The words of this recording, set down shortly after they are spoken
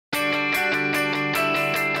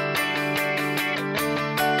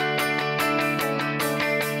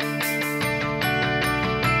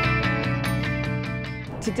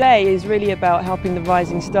today is really about helping the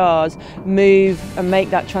rising stars move and make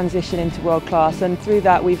that transition into world class, and through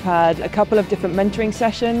that we've had a couple of different mentoring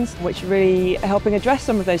sessions which are really helping address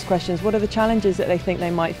some of those questions. What are the challenges that they think they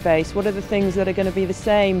might face? What are the things that are going to be the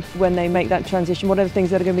same when they make that transition? What are the things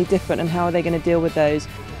that are going to be different, and how are they going to deal with those?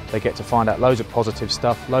 They get to find out loads of positive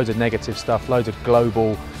stuff, loads of negative stuff, loads of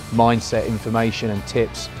global mindset information and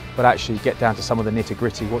tips, but actually get down to some of the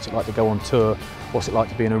nitty-gritty. What's it like to go on tour? What's it like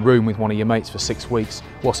to be in a room with one of your mates for 6 weeks?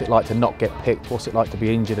 What's it like to not get picked? What's it like to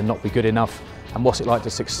be injured and not be good enough? And what's it like to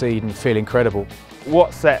succeed and feel incredible?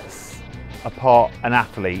 What sets apart an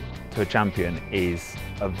athlete to a champion is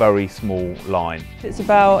a very small line. It's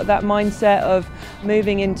about that mindset of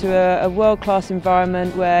moving into a world-class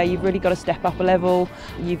environment where you've really got to step up a level.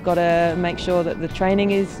 You've got to make sure that the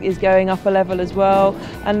training is going up a level as well,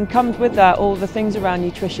 and comes with that all the things around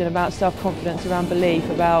nutrition, about self-confidence, around belief,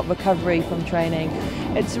 about recovery from training.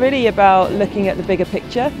 It's really about looking at the bigger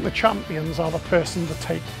picture. The champions are the person that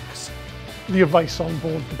takes the advice on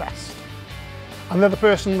board the best, and they're the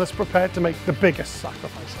person that's prepared to make the biggest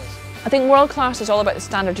sacrifices. I think world class is all about the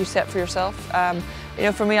standard you set for yourself. You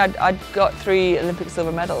know, for me, I'd got 3 Olympic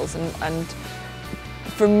silver medals, and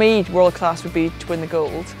for me, world class would be to win the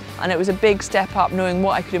gold. And it was a big step up, knowing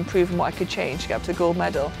what I could improve and what I could change to get up to the gold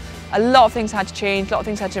medal. A lot of things had to change, a lot of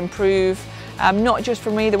things had to improve. Not just for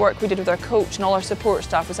me, the work we did with our coach and all our support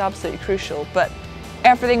staff was absolutely crucial, but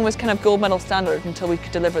everything was kind of gold medal standard until we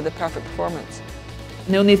could deliver the perfect performance.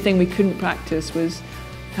 The only thing we couldn't practice was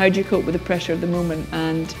how do you cope with the pressure of the moment,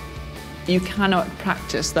 and you cannot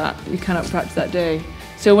practice that. You cannot practice that day.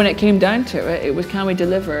 So when it came down to it, it was, can we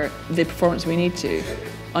deliver the performance we need to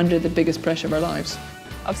under the biggest pressure of our lives?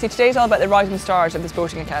 Obviously today's all about the rising stars of the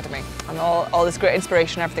Sporting Academy and all this great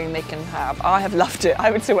inspiration and everything they can have. I have loved it.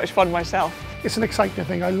 I had so much fun myself. It's an exciting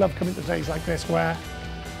thing. I love coming to days like this where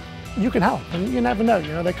you can help, and you never know. You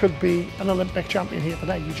know, there could be an Olympic champion here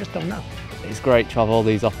today. You just don't know. It's great to have all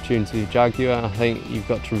these opportunities with Jaguar. I think you've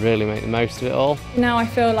got to really make the most of it all. Now I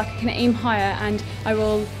feel like I can aim higher and I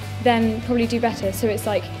will then probably do better. So it's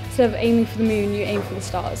like, instead of aiming for the moon, you aim for the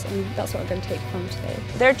stars, and that's what I'm going to take from today.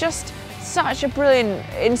 They're just such a brilliant,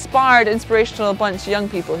 inspired, inspirational bunch of young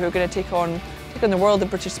people who are going to take on the world of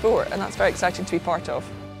British sport, and that's very exciting to be part of.